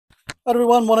Hi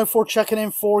everyone, 104 checking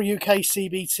in for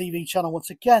UKCB TV channel once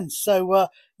again. So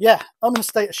yeah, I'm in a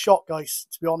state of shock, guys,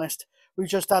 to be honest. We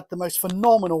just had the most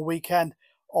phenomenal weekend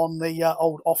on the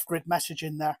old off-grid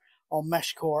messaging there on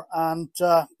MeshCore, and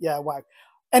yeah, wow.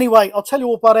 Anyway, I'll tell you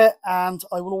all about it, and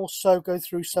I will also go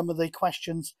through some of the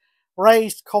questions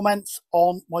raised, comments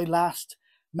on my last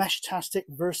meshtastic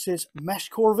versus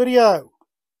MeshCore video.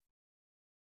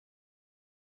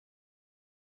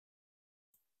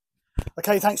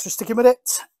 Okay, thanks for sticking with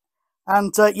it.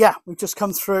 And yeah, we've just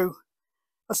come through.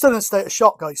 I'm still in a state of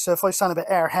shock, guys, so if I sound a bit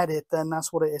airheaded, then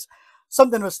that's what it is.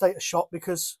 Something of a state of shock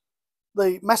because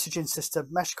the messaging system,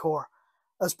 MeshCore,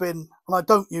 has been, and I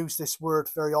don't use this word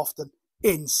very often,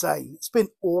 insane. It's been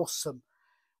awesome.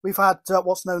 We've had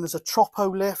what's known as a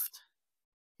Tropo lift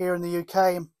here in the UK,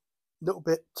 a little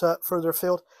bit further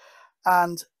afield,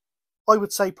 and I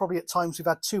would say probably at times we've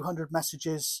had 200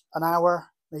 messages an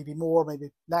hour, maybe more,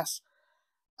 maybe less,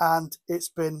 and it's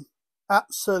been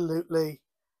absolutely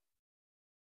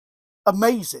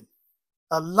amazing.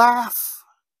 A laugh,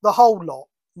 the whole lot,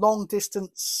 long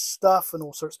distance stuff and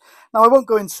all sorts. Now I won't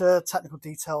go into technical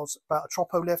details about a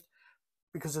Tropo lift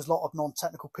because there's a lot of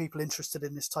non-technical people interested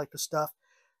in this type of stuff.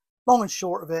 Long and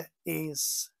short of it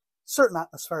is certain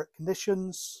atmospheric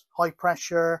conditions, high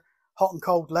pressure, hot and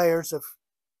cold layers of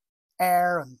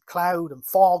air and cloud and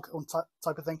fog and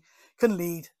type of thing can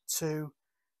lead to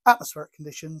atmospheric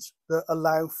conditions that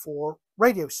allow for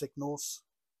radio signals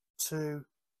to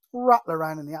rattle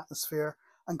around in the atmosphere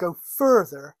and go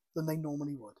further than they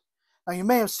normally would. Now you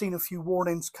may have seen a few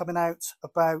warnings coming out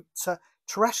about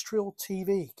terrestrial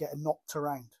TV getting knocked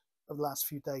around over the last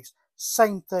few days.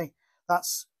 Same thing.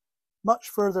 That's much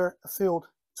further afield.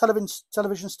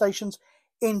 Television stations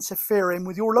interfering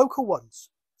with your local ones.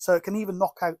 So it can even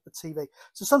knock out the TV.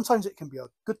 So sometimes it can be a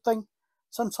good thing,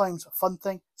 sometimes a fun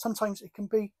thing, sometimes it can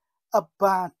be a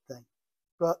bad thing.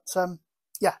 But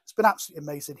yeah, it's been absolutely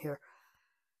amazing here.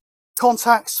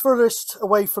 Contacts furthest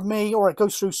away from me, or it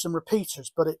goes through some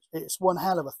repeaters, but it's one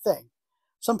hell of a thing.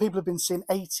 Some people have been seeing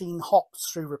 18 hops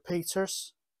through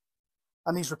repeaters,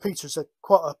 and these repeaters are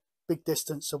quite a big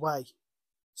distance away.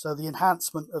 So the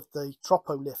enhancement of the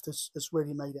Tropo lift has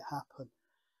really made it happen.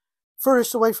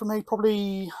 Furthest away from me,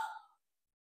 probably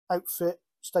outfit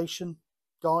station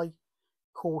guy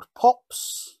called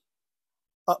Pops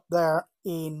up there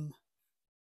in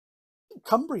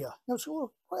Cumbria. No, it's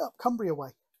all right up Cumbria way.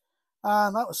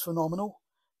 And that was phenomenal.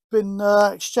 Been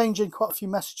exchanging quite a few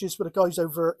messages with the guys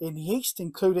over in the east,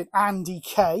 including Andy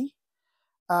K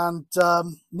and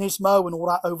Nismo and all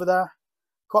that over there.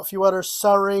 Quite a few others,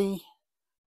 Surrey,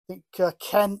 I think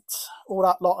Kent, all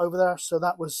that lot over there. So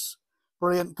that was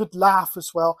brilliant. Good laugh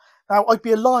as well. Now, I'd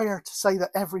be a liar to say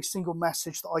that every single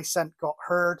message that I sent got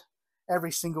heard.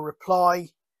 Every single reply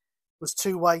was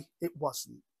two-way. It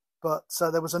wasn't. But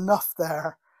there was enough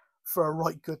there for a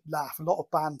right good laugh. A lot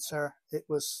of banter. It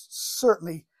was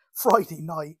certainly Friday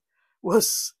night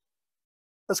was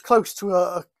as close to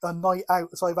a night out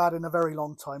as I've had in a very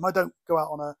long time. I don't go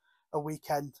out on a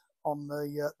weekend on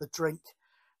the drink,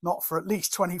 not for at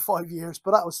least 25 years.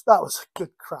 But that was a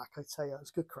good crack. I tell you, it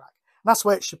was good crack. And that's the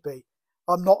way it should be.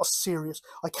 I'm not serious.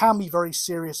 I can be very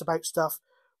serious about stuff,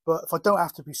 but if I don't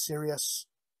have to be serious,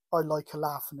 I like a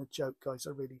laugh and a joke, guys.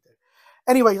 I really do.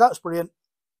 Anyway, that was brilliant.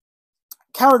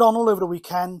 Carried on all over the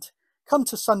weekend. Come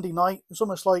to Sunday night, it's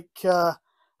almost like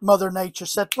Mother Nature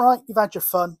said, right, you've had your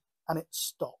fun, and it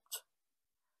stopped.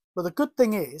 But the good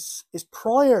thing is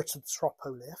prior to the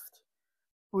Tropo lift,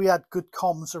 we had good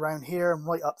comms around here and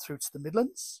right up through to the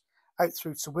Midlands, out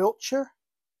through to Wiltshire.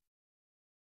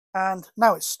 And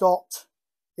now it's stopped.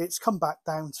 It's come back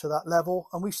down to that level,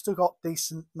 and we've still got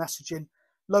decent messaging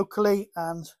locally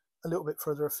and a little bit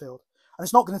further afield. And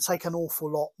it's not going to take an awful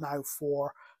lot now for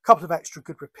a couple of extra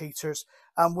good repeaters,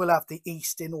 and we'll have the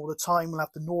east in all the time, we'll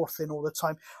have the north in all the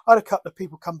time. I had a couple of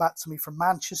people come back to me from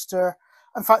Manchester.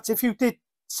 In fact, if you did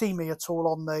see me at all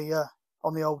on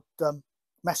the old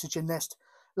messaging list,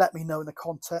 let me know in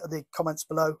the comments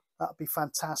below. That would be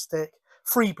fantastic.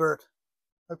 Freebird,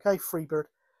 okay, Freebird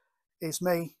is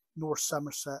me, North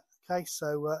Somerset. Okay,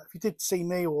 so if you did see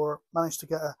me or managed to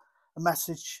get a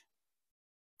message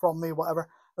from me or whatever,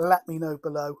 let me know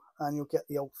below and you'll get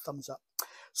the old thumbs up.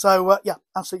 So yeah,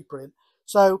 absolutely brilliant.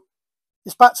 So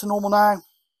it's back to normal now.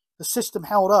 The system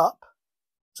held up,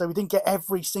 so we didn't get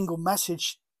every single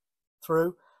message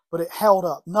through, but it held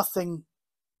up. Nothing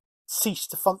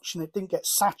ceased to function. It didn't get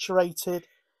saturated,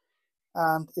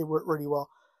 and it worked really well.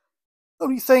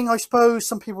 Only thing, I suppose,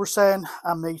 some people were saying,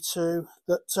 and me too,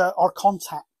 that our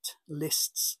contact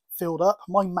lists filled up.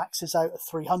 Mine maxes out at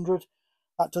 300.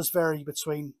 That does vary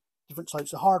between different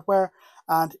types of hardware,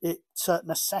 and it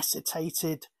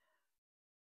necessitated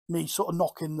me sort of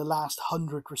knocking the last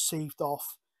 100 received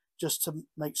off just to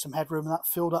make some headroom, and that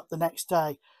filled up the next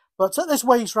day. But there's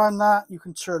ways around that. You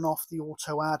can turn off the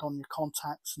auto add on your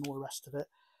contacts and all the rest of it,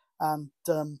 and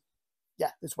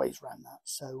yeah, there's ways around that.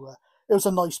 So it was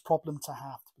a nice problem to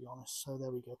have, to be honest. So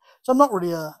there we go. So I'm not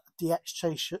really a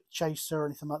DX chaser or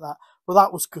anything like that, but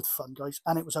that was good fun, guys,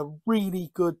 and it was a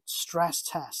really good stress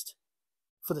test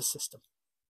for the system.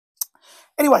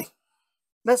 Anyway,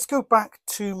 let's go back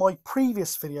to my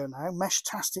previous video now,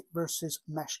 meshtastic versus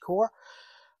MeshCore.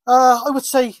 I would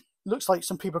say looks like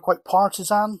some people are quite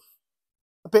partisan,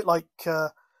 a bit like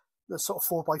the sort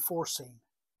of 4x4 scene.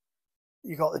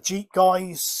 You got the Jeep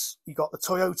guys, you got the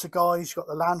Toyota guys, you got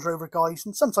the Land Rover guys,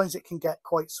 and sometimes it can get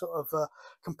quite sort of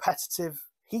competitive,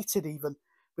 heated even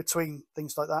between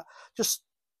things like that. Just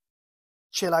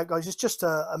chill out, guys. It's just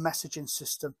a messaging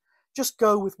system. Just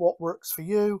go with what works for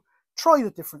you. Try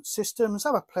the different systems,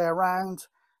 have a play around,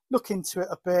 look into it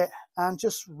a bit, and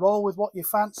just roll with what you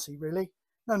fancy, really.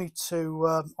 No need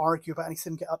to argue about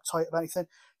anything, get uptight about anything.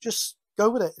 Just go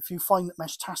with it. If you find that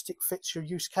meshtastic fits your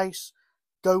use case,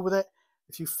 go with it.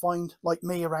 If you find, like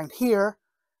me around here,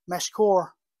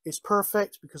 MeshCore is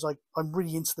perfect because I'm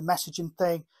really into the messaging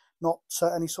thing, not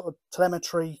any sort of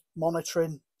telemetry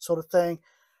monitoring sort of thing.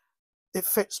 It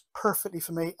fits perfectly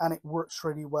for me and it works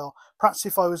really well. Perhaps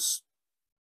if I was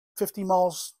 50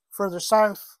 miles further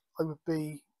south, I would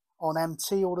be on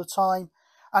MT all the time.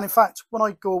 And in fact, when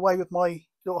I go away with my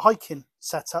little hiking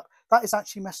setup, that is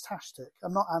actually meshtastic.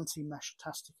 I'm not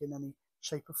anti-meshtastic in any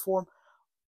shape or form.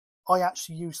 I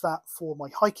actually use that for my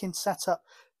hiking setup,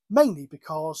 mainly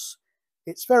because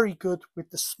it's very good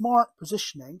with the smart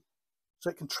positioning,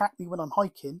 so it can track me when I'm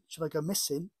hiking, should I go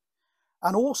missing.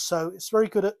 And also, it's very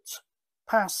good at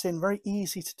passing, very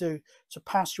easy to do, to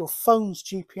pass your phone's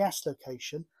GPS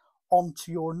location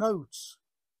onto your nodes.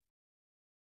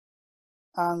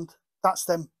 And that's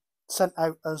then sent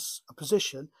out as a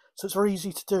position, so it's very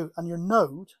easy to do. And your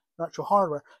node, your actual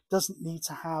hardware, doesn't need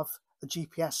to have a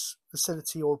GPS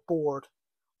facility or board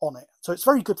on it. So it's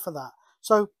very good for that.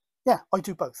 So yeah, I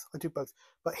do both.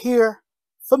 But here,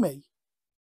 for me,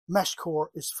 MeshCore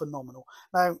is phenomenal.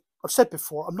 Now, I've said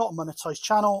before, I'm not a monetized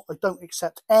channel. I don't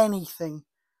accept anything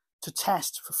to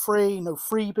test for free, no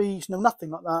freebies, no nothing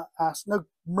like that, no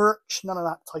merch, none of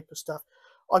that type of stuff.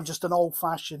 I'm just an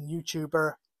old-fashioned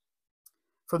YouTuber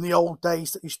from the old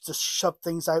days that used to shove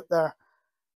things out there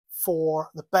for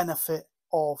the benefit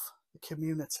of the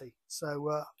community.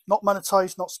 So not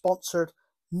monetized, not sponsored,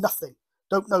 nothing.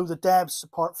 Don't know the devs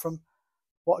apart from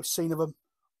what I've seen of them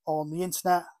on the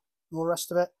internet and all the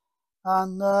rest of it.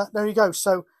 And there you go.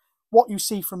 So what you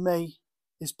see from me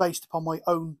is based upon my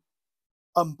own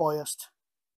unbiased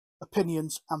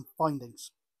opinions and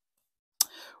findings.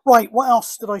 Right, what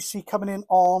else did I see coming in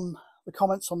on the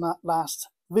comments on that last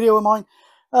video of mine?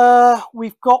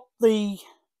 We've got the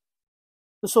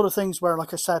sort of things where,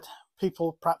 like I said,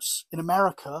 people perhaps in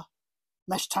America,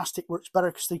 meshtastic works better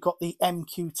because they've got the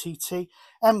MQTT.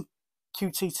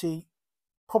 MQTT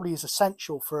probably is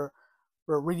essential for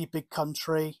a really big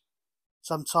country,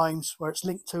 sometimes where it's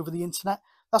linked over the internet.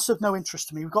 That's of no interest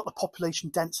to me. We've got the population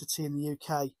density in the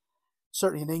UK,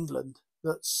 certainly in England,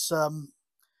 that's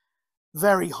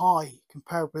very high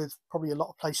compared with probably a lot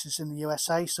of places in the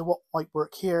USA. So what might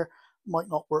work here might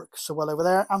not work so well over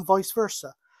there, and vice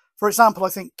versa. For example, I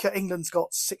think England's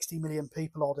got 60 million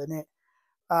people odd in it,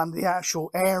 and the actual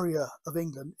area of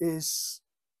England is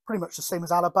pretty much the same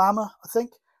as Alabama, I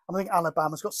think. I think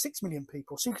Alabama's got 6 million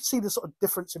people. So you can see the sort of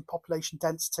difference in population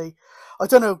density. I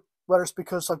don't know whether it's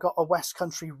because I've got a West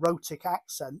Country rhotic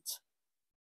accent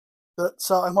that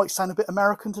I might sound a bit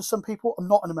American to some people. I'm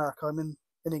not in America, I'm in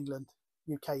England,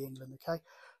 UK, England, okay?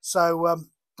 So,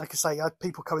 like I say, I had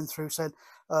people coming through saying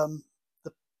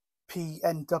the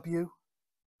PNW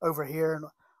over here, and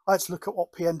I had to look at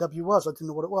what PNW was. I didn't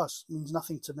know what it was. It means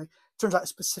nothing to me. Turns out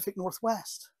it's Pacific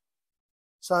Northwest.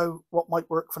 So what might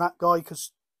work for that guy,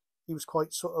 because he was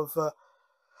quite sort of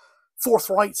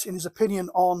forthright in his opinion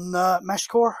on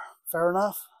MeshCore, fair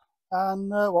enough. And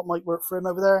what might work for him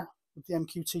over there with the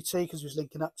MQTT, because he was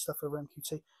linking up stuff over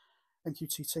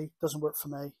MQTT doesn't work for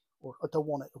me, or I don't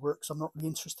want it to work because I'm not really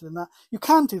interested in that. You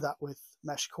can do that with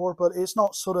MeshCore, but it's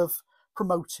not sort of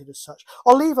promoted as such.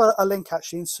 I'll leave a link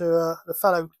actually into the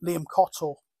fellow Liam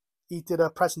Cottle. He did a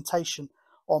presentation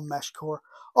on MeshCore.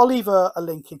 I'll leave a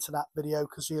link into that video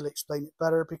because he'll explain it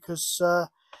better, because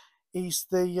he's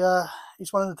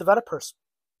one of the developers.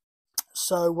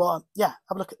 So yeah,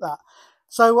 have a look at that.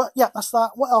 So yeah, that's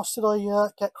that. What else did I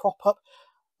get crop up?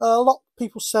 A lot of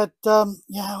people said,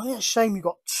 yeah, well, it's a shame you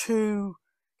got two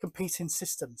competing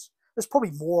systems. There's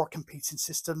probably more competing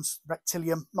systems.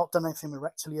 Rectilium, not done anything with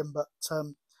Rectilium, but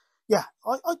yeah,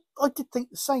 I did think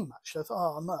the same actually. I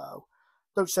thought, oh no,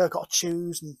 don't say I've got to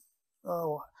choose, and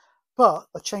oh, but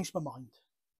I changed my mind.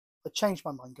 I changed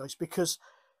my mind, guys, because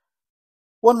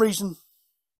one reason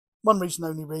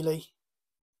only really,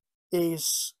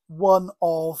 is one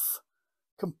of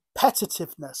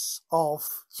competitiveness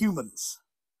of humans.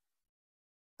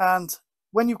 And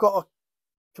when you've got a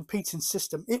competing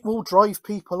system, it will drive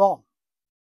people on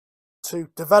to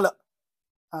develop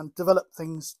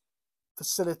things,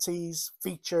 facilities,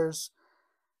 features,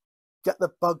 get the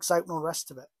bugs out and all the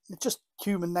rest of it. It's just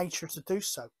human nature to do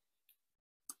so.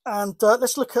 And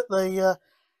let's look at the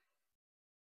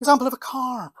example of a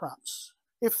car, perhaps.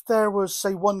 If there was,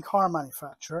 say, one car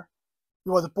manufacturer,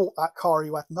 you either bought that car or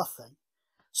you had nothing.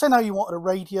 Say now you wanted a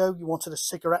radio, you wanted a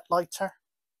cigarette lighter.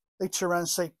 They turn around and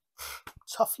say,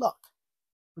 tough luck.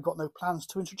 We've got no plans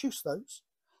to introduce those.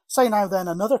 Say now then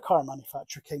another car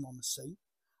manufacturer came on the scene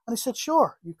and he said,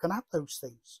 sure, you can have those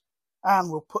things. And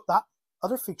we'll put that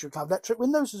other feature, to have electric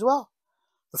windows as well.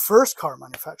 The first car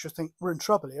manufacturer think, we're in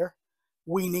trouble here.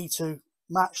 We need to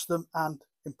match them and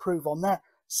improve on their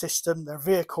system, their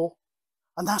vehicle.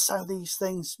 And that's how these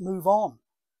things move on.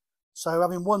 So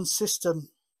having one system,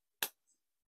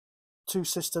 two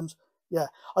systems, yeah,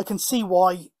 I can see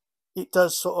why it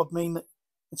does sort of mean that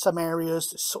in some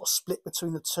areas it's sort of split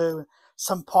between the two. And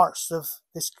some parts of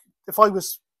this, if I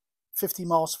was 50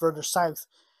 miles further south,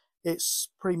 it's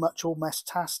pretty much all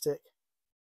meshtastic.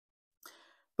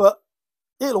 But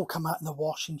it'll all come out in the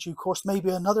wash in due course. Maybe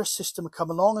another system will come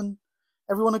along and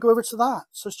everyone will go over to that.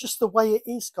 So it's just the way it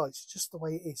is, guys. It's just the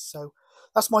way it is. So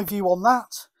that's my view on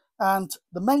that. And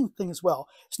the main thing as well,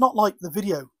 it's not like the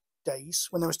video days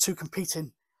when there was two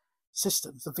competing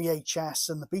systems, the VHS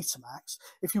and the Betamax.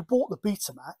 If you bought the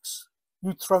Betamax,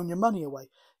 you'd thrown your money away.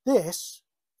 This,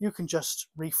 you can just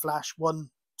reflash one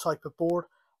type of board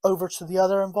over to the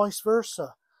other and vice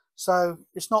versa. So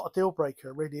it's not a deal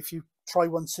breaker, really. If you try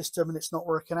one system and it's not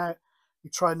working out, you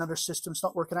try another system, it's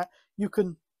not working out, you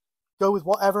can go with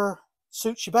whatever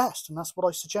suits you best. And that's what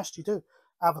I suggest you do.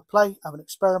 Have a play, have an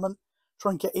experiment,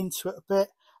 try and get into it a bit.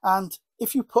 And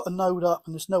if you put a node up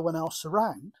and there's no one else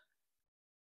around,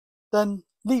 then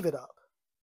leave it up.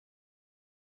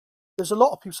 There's a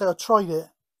lot of people say, I tried it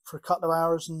for a couple of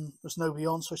hours and there's nobody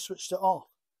on, so I switched it off.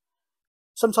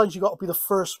 Sometimes you've got to be the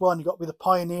first one, you've got to be the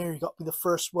pioneer, you've got to be the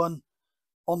first one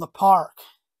on the park,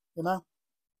 you know,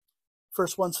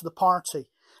 first one to the party.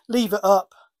 Leave it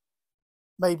up,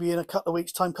 maybe in a couple of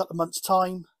weeks' time, couple of months'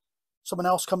 time, someone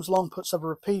else comes along, puts up a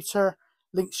repeater,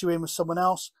 links you in with someone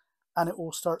else, and it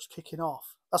all starts kicking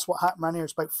off. That's what happened around here.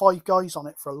 It's about 5 guys on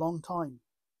it for a long time.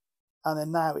 And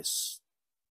then now it's,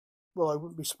 well, I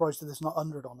wouldn't be surprised if there's not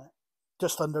 100 on it,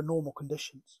 just under normal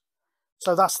conditions.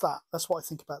 So that's that. That's what I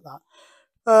think about that.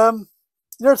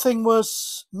 The other thing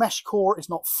was MeshCore is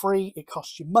not free. It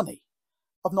costs you money.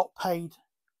 I've not paid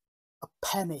a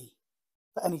penny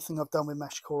for anything I've done with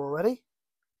MeshCore already.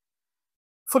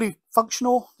 Fully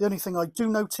functional. The only thing I do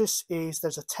notice is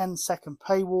there's a 10-second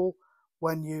paywall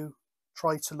when you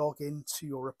try to log into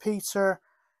your repeater.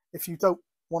 If you don't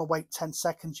want to wait 10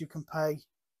 seconds, you can pay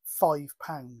 £5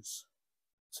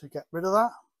 to get rid of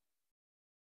that.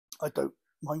 I don't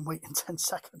mind waiting 10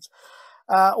 seconds.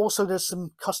 Also, there's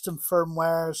some custom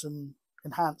firmwares and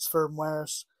enhanced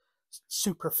firmwares,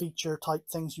 super feature type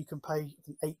things you can pay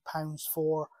 £8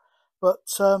 for. But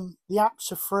the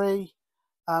apps are free,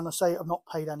 and I say I've not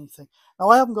paid anything. Now,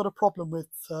 I haven't got a problem with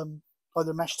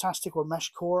either meshtastic or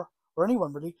MeshCore or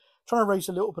anyone really trying to raise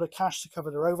a little bit of cash to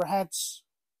cover their overheads.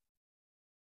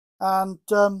 And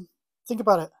think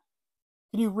about it.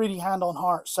 Can you really hand on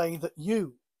heart say that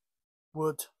you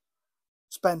would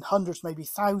spend hundreds, maybe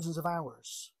thousands of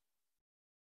hours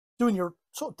doing your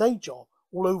sort of day job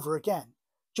all over again,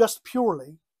 just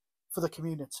purely for the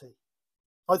community?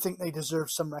 I think they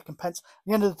deserve some recompense. At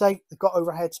the end of the day, they've got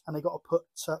overheads and they've got to put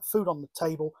food on the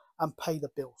table and pay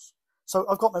the bills. So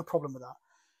I've got no problem with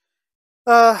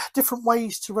that. Different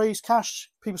ways to raise cash.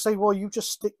 People say, well, you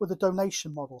just stick with the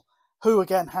donation model. Who,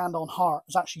 again, hand on heart,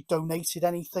 has actually donated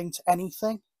anything to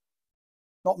anything?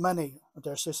 Not many, I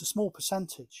dare say. It's a small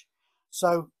percentage.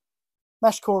 So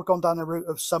MeshCore have gone down the route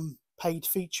of some paid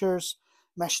features.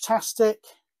 Meshtastic,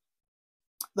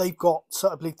 they've got,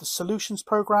 I believe, the solutions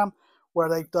program, where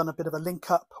they've done a bit of a link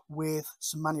up with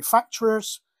some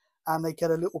manufacturers, and they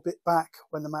get a little bit back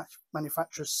when the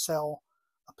manufacturers sell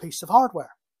a piece of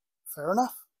hardware. Fair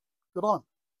enough. Good on.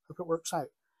 Hope it works out.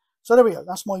 So there we go.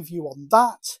 That's my view on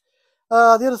that.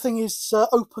 The other thing is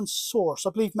open source.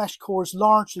 I believe MeshCore is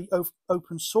largely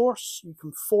open source. You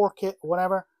can fork it or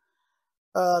whatever.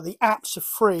 The apps are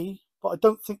free, but I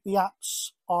don't think the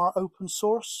apps are open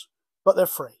source, but they're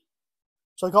free.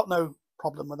 So I got no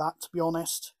problem with that, to be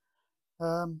honest.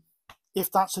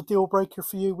 If that's a deal breaker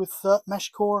for you with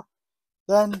MeshCore,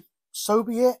 then so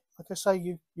be it. Like I say,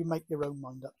 you make your own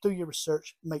mind up. Do your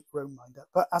research, make your own mind up.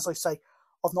 But as I say,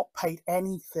 I've not paid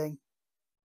anything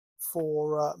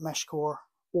for MeshCore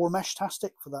or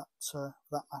meshtastic for that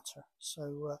matter.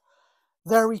 So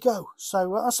there we go.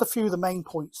 So that's a few of the main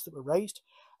points that were raised.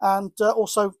 And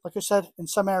also, like I said, in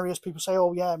some areas people say,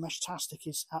 oh yeah, meshtastic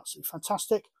is absolutely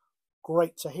fantastic.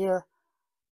 Great to hear.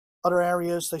 Other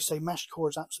areas they say MeshCore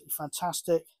is absolutely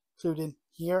fantastic, including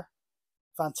here.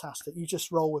 Fantastic. You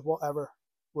just roll with whatever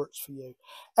works for you.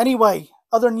 Anyway,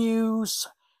 other news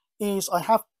is I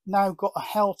have now got a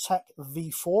Heltec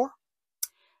V4.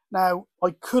 Now,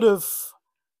 I could have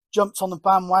jumped on the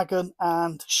bandwagon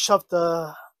and shoved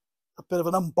a bit of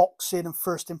an unboxing and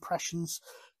first impressions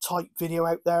type video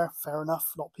out there. Fair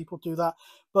enough, a lot of people do that.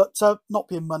 But not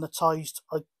being monetized,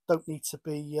 I don't need to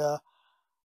be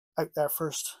out there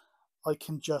first. I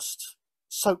can just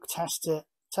soak test it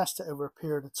over a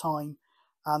period of time,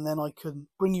 and then I can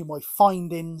bring you my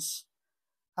findings,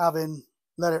 having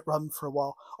let it run for a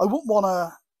while. I wouldn't want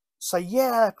to say,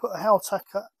 yeah, I put a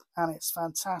Heltec up and it's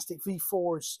fantastic,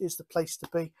 V4 is the place to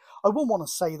be. I wouldn't want to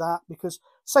say that, because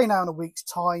say now in a week's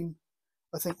time,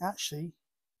 I think actually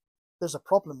there's a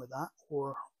problem with that,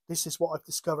 or this is what I've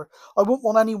discovered. I wouldn't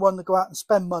want anyone to go out and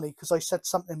spend money because I said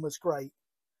something was great,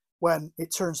 when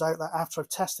it turns out that after I've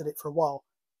tested it for a while,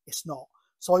 it's not.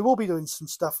 So I will be doing some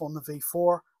stuff on the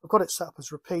V4. I've got it set up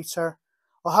as repeater.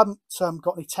 I haven't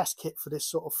got any test kit for these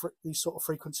sort of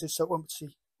frequencies, so it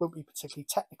won't be particularly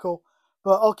technical.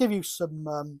 But I'll give you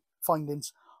some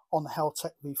findings on the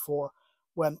Heltec V4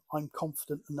 when I'm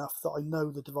confident enough that I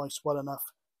know the device well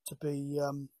enough to be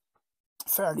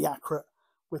fairly accurate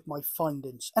with my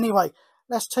findings. Anyway,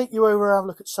 let's take you over and have a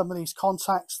look at some of these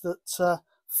contacts that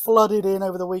flooded in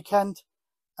over the weekend,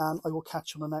 and I will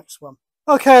catch you on the next one.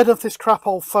 Okay, I don't know if this crap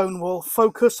old phone will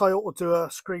focus. I ought to do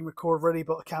a screen record really,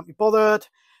 but I can't be bothered.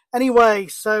 Anyway,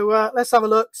 so let's have a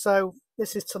look. So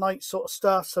this is tonight's sort of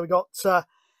stuff. So we got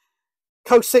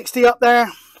Coast 60 up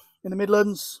there in the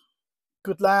Midlands.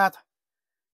 Good lad.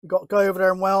 We got a guy over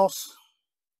there in Wales.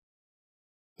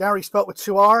 Gary spelt with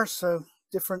 2 R's, so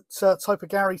different type of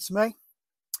Gary to me.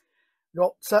 We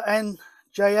got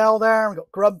NJL there. We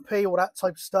got Grumpy, all that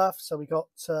type of stuff. So we got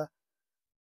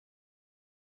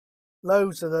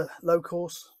loads of the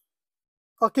locals.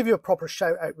 I'll give you a proper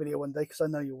shout out video one day, because I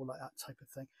know you all like that type of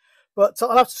thing. But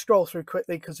I'll have to scroll through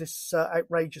quickly because it's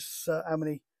outrageous how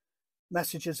many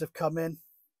messages have come in.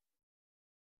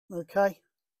 Okay.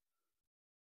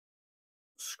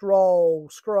 Scroll.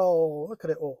 Look at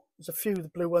it all. There's a few of the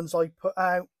blue ones I put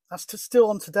out. That's still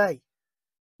on today.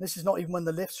 This is not even when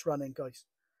the lift's running, guys.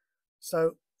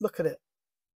 So look at it.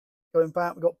 Going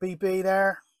back, we've got BB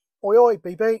there. Oi, oi,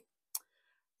 BB.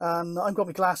 And I've got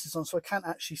my glasses on, so I can't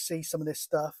actually see some of this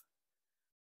stuff.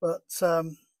 But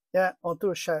yeah, I'll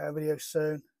do a shout out video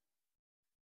soon.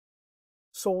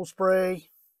 Salisbury.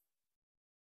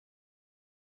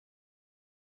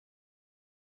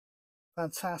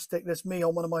 Fantastic. There's me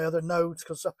on one of my other nodes,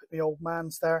 because up at the old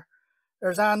man's there.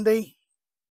 There's Andy.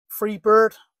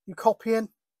 Freebird. You copying?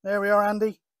 There we are,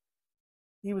 Andy.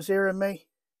 He was hearing me.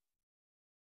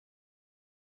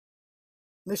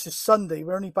 This is Sunday.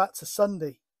 We're only back to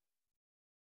Sunday.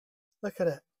 Look at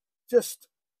it. Just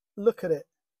look at it.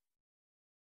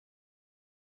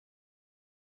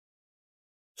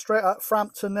 Straight up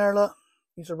Frampton there, look.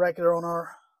 He's a regular on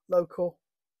our local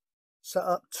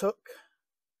setup. Took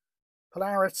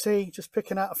Polarity. Just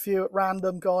picking out a few at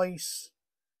random, guys.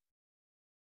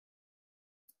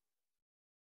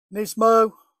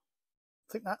 Nismo.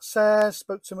 I think that says.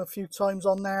 Spoke to him a few times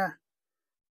on there.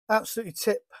 Absolutely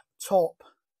tip top.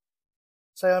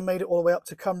 Say I made it all the way up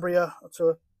to Cumbria, to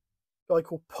a guy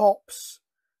called Pops.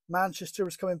 Manchester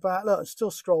was coming back. Look, I'm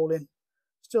still scrolling.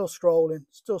 Still scrolling.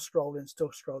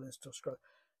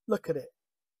 Look at it.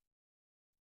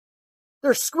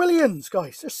 There's squillions,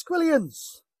 guys. There's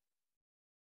squillions.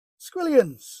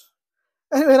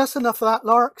 Anyway, that's enough of that,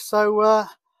 lark. So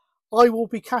I will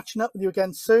be catching up with you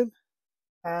again soon.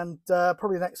 And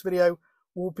probably the next video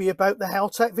will be about the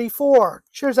Heltec V4.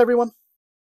 Cheers, everyone.